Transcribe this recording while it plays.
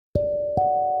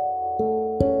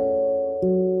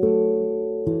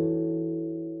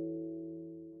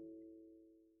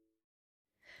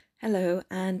Hello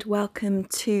and welcome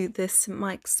to the St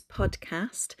Mike's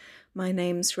podcast. My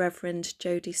name's Reverend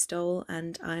Jodie Stoll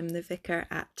and I'm the vicar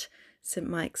at St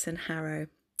Mike's in Harrow.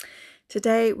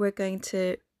 Today we're going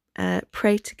to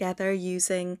pray together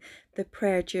using the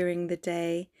prayer during the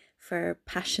day for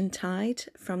Passiontide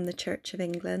from the Church of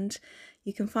England.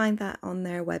 You can find that on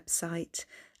their website,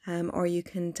 or you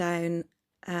can download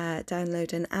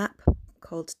an app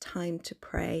called Time to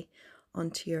Pray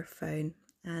onto your phone,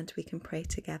 and we can pray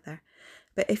together.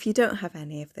 But if you don't have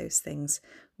any of those things,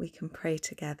 we can pray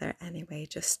together anyway.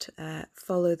 Just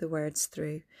follow the words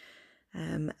through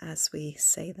as we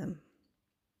say them.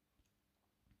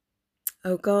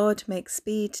 O God, make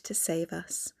speed to save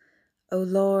us. O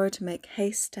Lord, make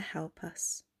haste to help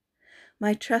us.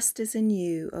 My trust is in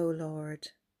you, O Lord.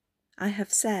 I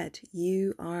have said,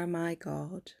 you are my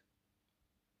God.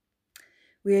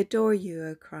 We adore you,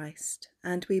 O Christ,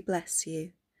 and we bless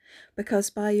you, because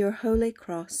by your holy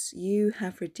cross you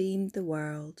have redeemed the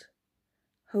world.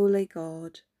 Holy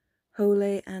God,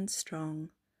 holy and strong,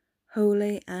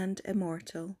 holy and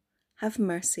immortal, have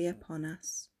mercy upon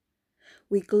us.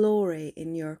 We glory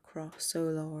in your cross, O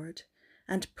Lord,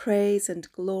 and praise and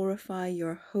glorify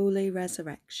your holy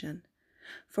resurrection,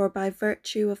 for by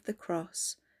virtue of the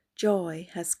cross, joy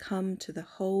has come to the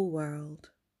whole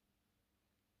world.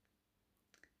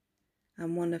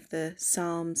 And one of the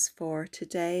Psalms for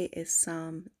today is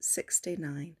Psalm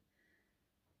 69.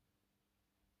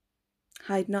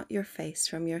 Hide not your face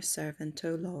from your servant,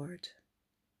 O Lord.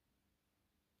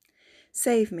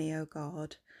 Save me, O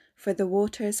God, for the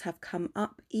waters have come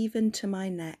up even to my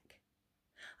neck.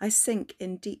 I sink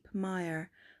in deep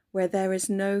mire where there is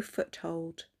no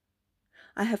foothold.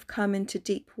 I have come into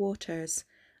deep waters,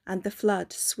 and the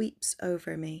flood sweeps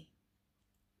over me.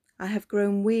 I have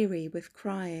grown weary with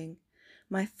crying.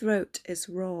 My throat is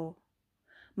raw.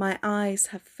 My eyes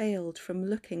have failed from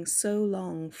looking so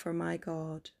long for my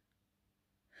God.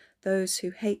 Those who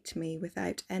hate me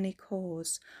without any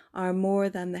cause are more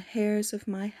than the hairs of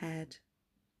my head.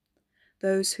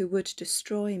 Those who would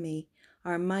destroy me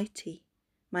are mighty.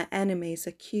 My enemies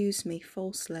accuse me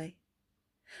falsely.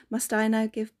 Must I now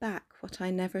give back what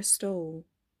I never stole?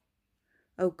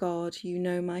 O God, you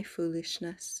know my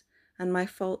foolishness, and my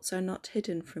faults are not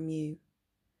hidden from you.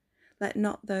 Let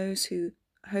not those who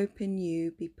hope in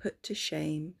you be put to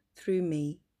shame through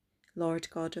me, Lord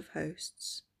God of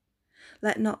hosts.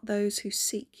 Let not those who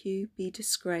seek you be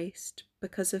disgraced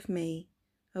because of me,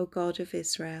 O God of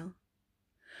Israel.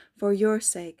 For your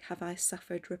sake have I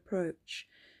suffered reproach.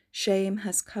 Shame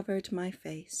has covered my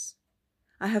face.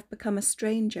 I have become a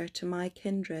stranger to my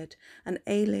kindred, an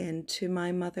alien to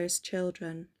my mother's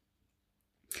children.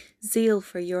 Zeal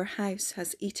for your house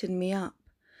has eaten me up.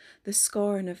 The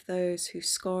scorn of those who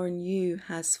scorn you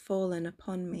has fallen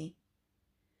upon me.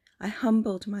 I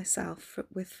humbled myself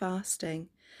with fasting,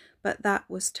 but that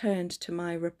was turned to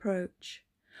my reproach.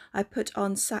 I put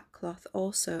on sackcloth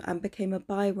also and became a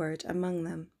byword among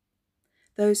them.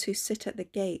 Those who sit at the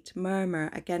gate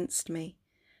murmur against me,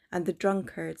 and the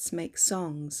drunkards make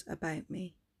songs about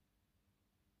me.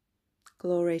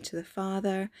 Glory to the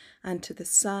Father, and to the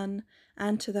Son,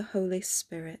 and to the Holy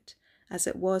Spirit, as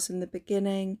it was in the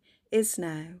beginning, is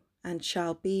now, and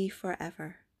shall be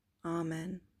forever.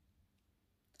 Amen.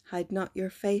 Hide not your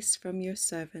face from your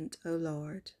servant, O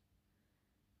Lord.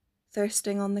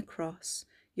 Thirsting on the cross,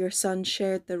 your Son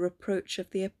shared the reproach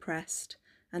of the oppressed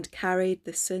and carried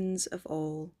the sins of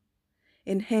all.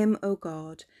 In him, O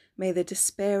God, may the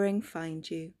despairing find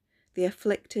you, the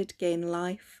afflicted gain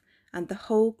life, and the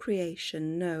whole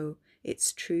creation know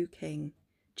its true King,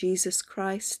 Jesus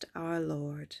Christ our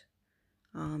Lord.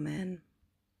 Amen.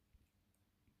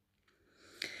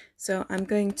 So I'm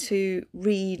going to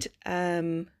read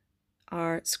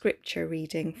our scripture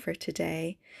reading for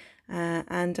today,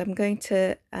 and I'm going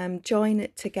to join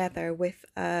it together with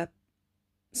a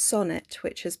sonnet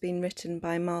which has been written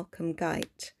by Malcolm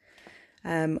Guite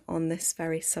on this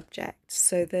very subject.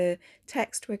 So the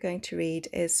text we're going to read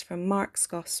is from Mark's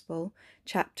Gospel,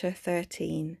 chapter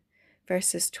 13,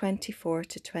 verses 24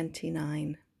 to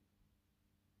 29.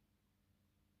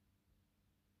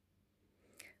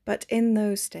 But in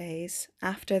those days,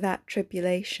 after that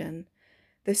tribulation,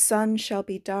 the sun shall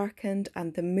be darkened,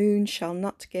 and the moon shall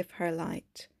not give her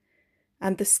light,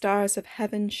 and the stars of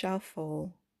heaven shall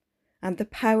fall, and the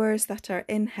powers that are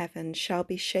in heaven shall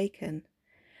be shaken.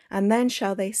 And then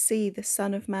shall they see the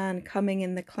Son of Man coming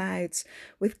in the clouds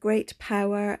with great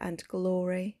power and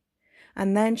glory.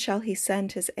 And then shall he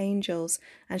send his angels,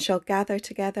 and shall gather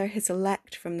together his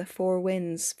elect from the four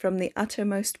winds, from the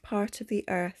uttermost part of the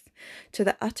earth to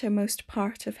the uttermost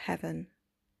part of heaven.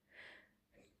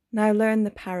 Now learn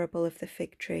the parable of the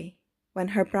fig tree. When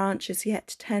her branch is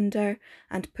yet tender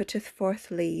and putteth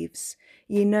forth leaves,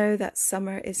 ye know that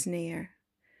summer is near.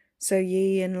 So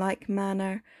ye in like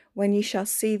manner, when ye shall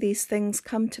see these things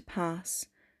come to pass,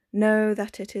 know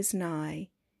that it is nigh,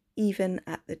 even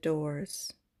at the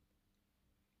doors.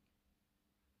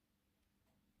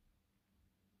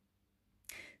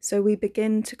 So we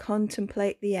begin to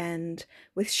contemplate the end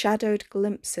with shadowed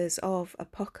glimpses of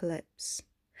apocalypse.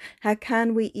 How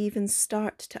can we even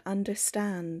start to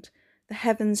understand the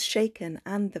heavens shaken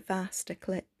and the vast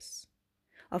eclipse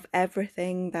of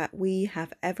everything that we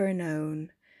have ever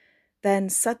known? Then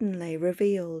suddenly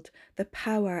revealed the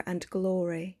power and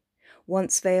glory,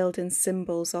 once veiled in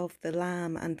symbols of the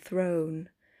Lamb and throne,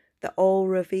 the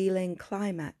all-revealing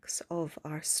climax of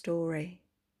our story.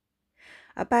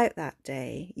 About that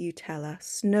day, you tell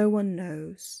us, no one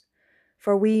knows,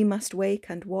 for we must wake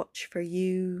and watch for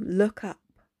you, look up.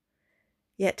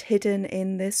 Yet hidden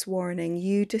in this warning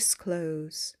you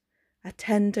disclose a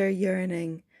tender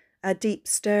yearning, a deep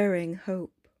stirring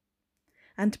hope,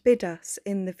 and bid us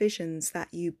in the visions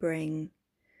that you bring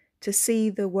to see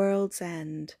the world's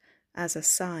end as a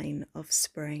sign of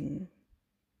spring.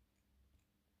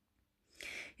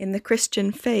 In the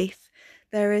Christian faith,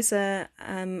 there is a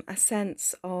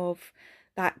sense of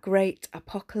that great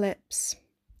apocalypse,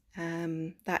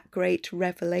 that great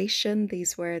revelation.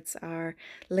 These words are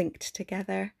linked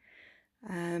together.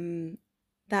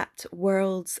 That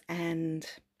world's end,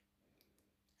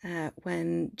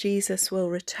 when Jesus will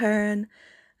return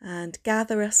and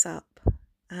gather us up,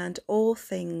 and all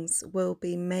things will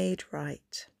be made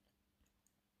right.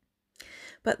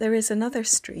 But there is another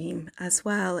stream as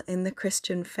well in the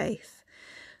Christian faith,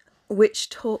 which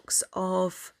talks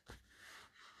of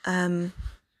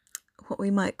what we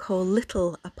might call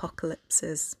little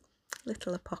apocalypses,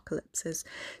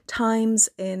 times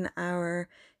in our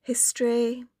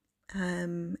history,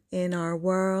 in our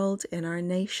world, in our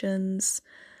nations,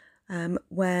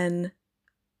 when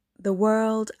the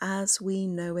world as we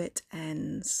know it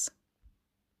ends.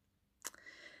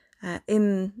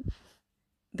 In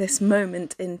this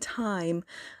moment in time,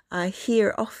 I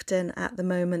hear often at the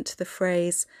moment the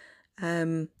phrase,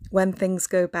 when things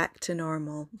go back to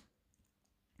normal.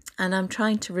 And I'm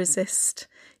trying to resist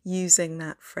using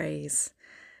that phrase.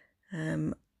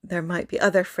 There might be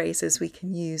other phrases we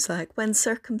can use, like when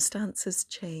circumstances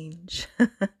change.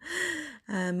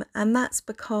 And that's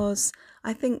because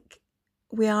I think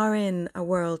we are in a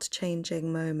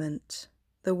world-changing moment.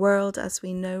 The world as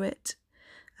we know it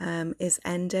is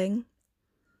ending.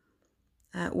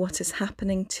 What is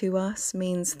happening to us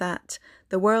means that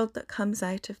the world that comes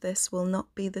out of this will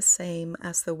not be the same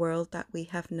as the world that we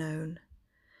have known.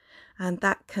 And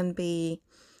that can be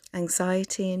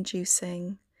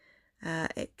anxiety-inducing.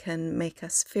 It can make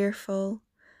us fearful.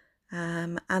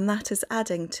 And that is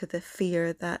adding to the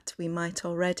fear that we might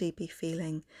already be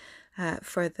feeling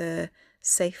for the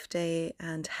safety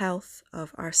and health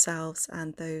of ourselves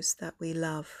and those that we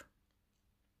love.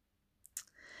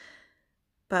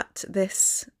 But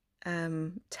this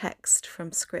text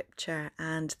from Scripture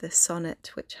and the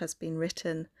sonnet which has been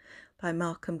written by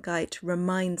Malcolm Guite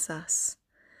reminds us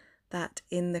that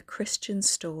in the Christian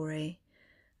story,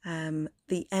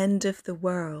 the end of the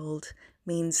world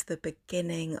means the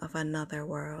beginning of another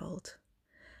world.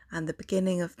 And the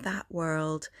beginning of that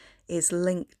world is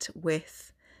linked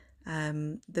with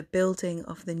the building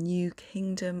of the new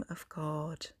kingdom of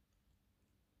God.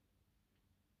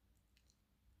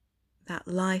 That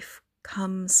life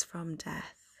comes from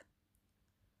death.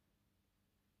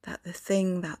 That the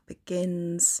thing that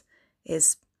begins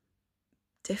is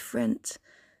different,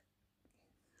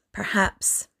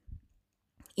 perhaps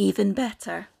even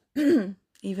better,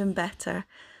 even better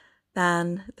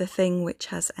than the thing which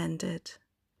has ended.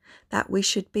 That we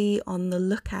should be on the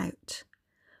lookout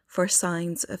for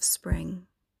signs of spring,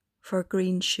 for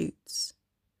green shoots,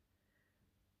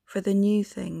 for the new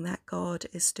thing that God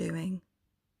is doing.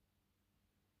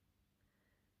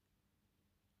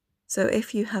 So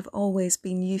if you have always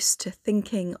been used to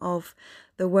thinking of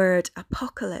the word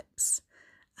apocalypse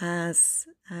as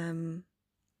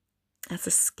a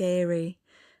scary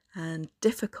and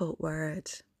difficult word,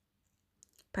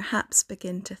 perhaps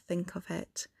begin to think of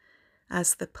it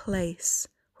as the place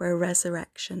where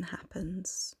resurrection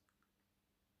happens,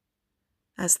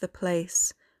 as the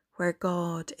place where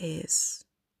God is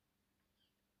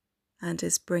and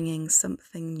is bringing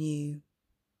something new.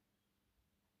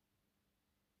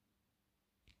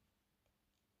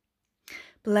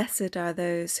 Blessed are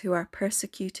those who are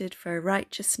persecuted for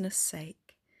righteousness'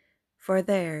 sake, for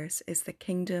theirs is the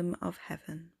kingdom of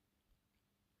heaven.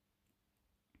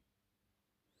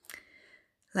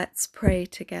 Let's pray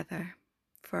together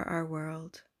for our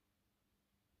world.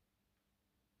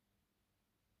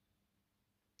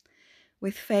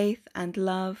 With faith and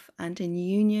love and in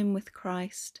union with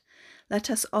Christ, let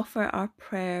us offer our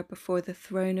prayer before the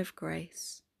throne of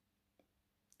grace.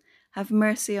 Have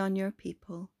mercy on your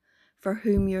people, for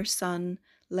whom your Son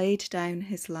laid down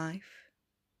his life.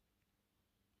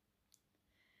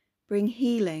 Bring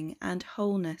healing and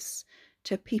wholeness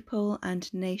to people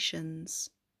and nations,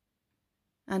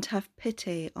 and have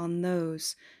pity on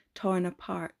those torn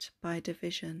apart by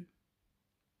division.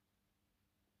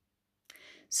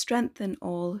 Strengthen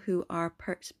all who are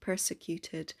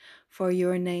persecuted for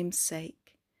your name's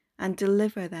sake, and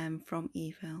deliver them from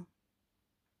evil.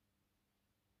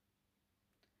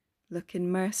 Look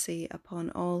in mercy upon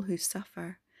all who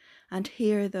suffer, and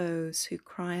hear those who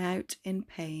cry out in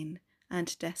pain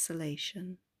and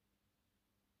desolation.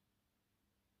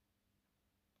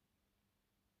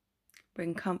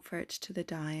 Bring comfort to the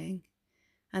dying,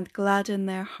 and gladden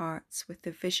their hearts with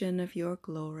the vision of your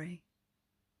glory.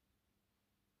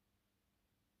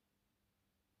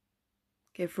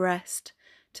 Give rest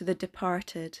to the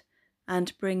departed,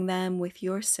 and bring them with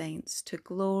your saints to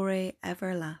glory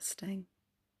everlasting.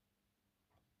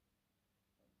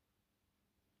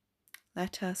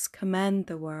 Let us commend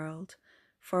the world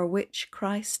for which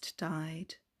Christ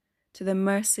died to the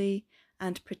mercy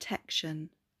and protection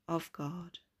of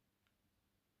God.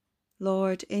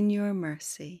 Lord, in your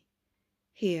mercy,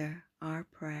 hear our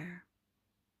prayer.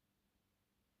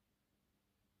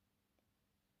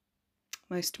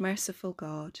 Most merciful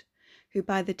God, who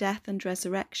by the death and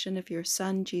resurrection of your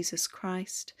Son, Jesus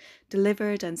Christ,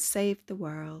 delivered and saved the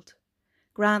world,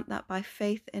 grant that by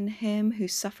faith in him who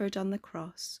suffered on the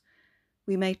cross,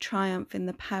 we may triumph in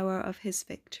the power of his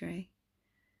victory.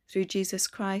 Through Jesus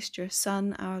Christ, your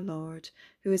Son, our Lord,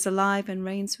 who is alive and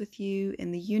reigns with you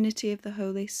in the unity of the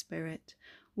Holy Spirit,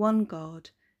 one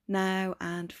God, now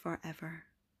and forever.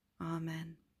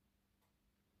 Amen.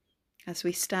 As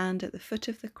we stand at the foot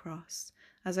of the cross,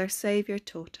 as our Saviour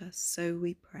taught us, so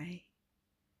we pray.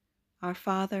 Our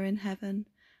Father in heaven,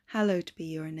 hallowed be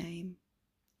your name.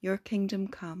 Your kingdom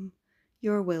come,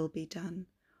 your will be done,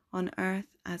 on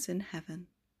earth as in heaven.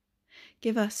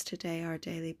 Give us today our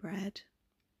daily bread.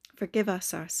 Forgive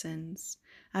us our sins,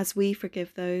 as we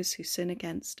forgive those who sin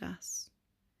against us.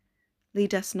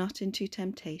 Lead us not into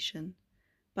temptation,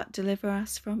 but deliver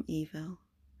us from evil.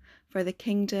 For the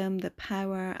kingdom, the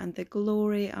power, and the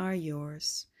glory are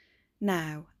yours,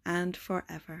 now and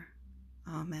forever.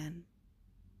 Amen.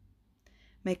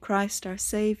 May Christ our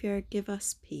Saviour give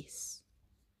us peace.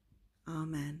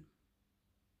 Amen.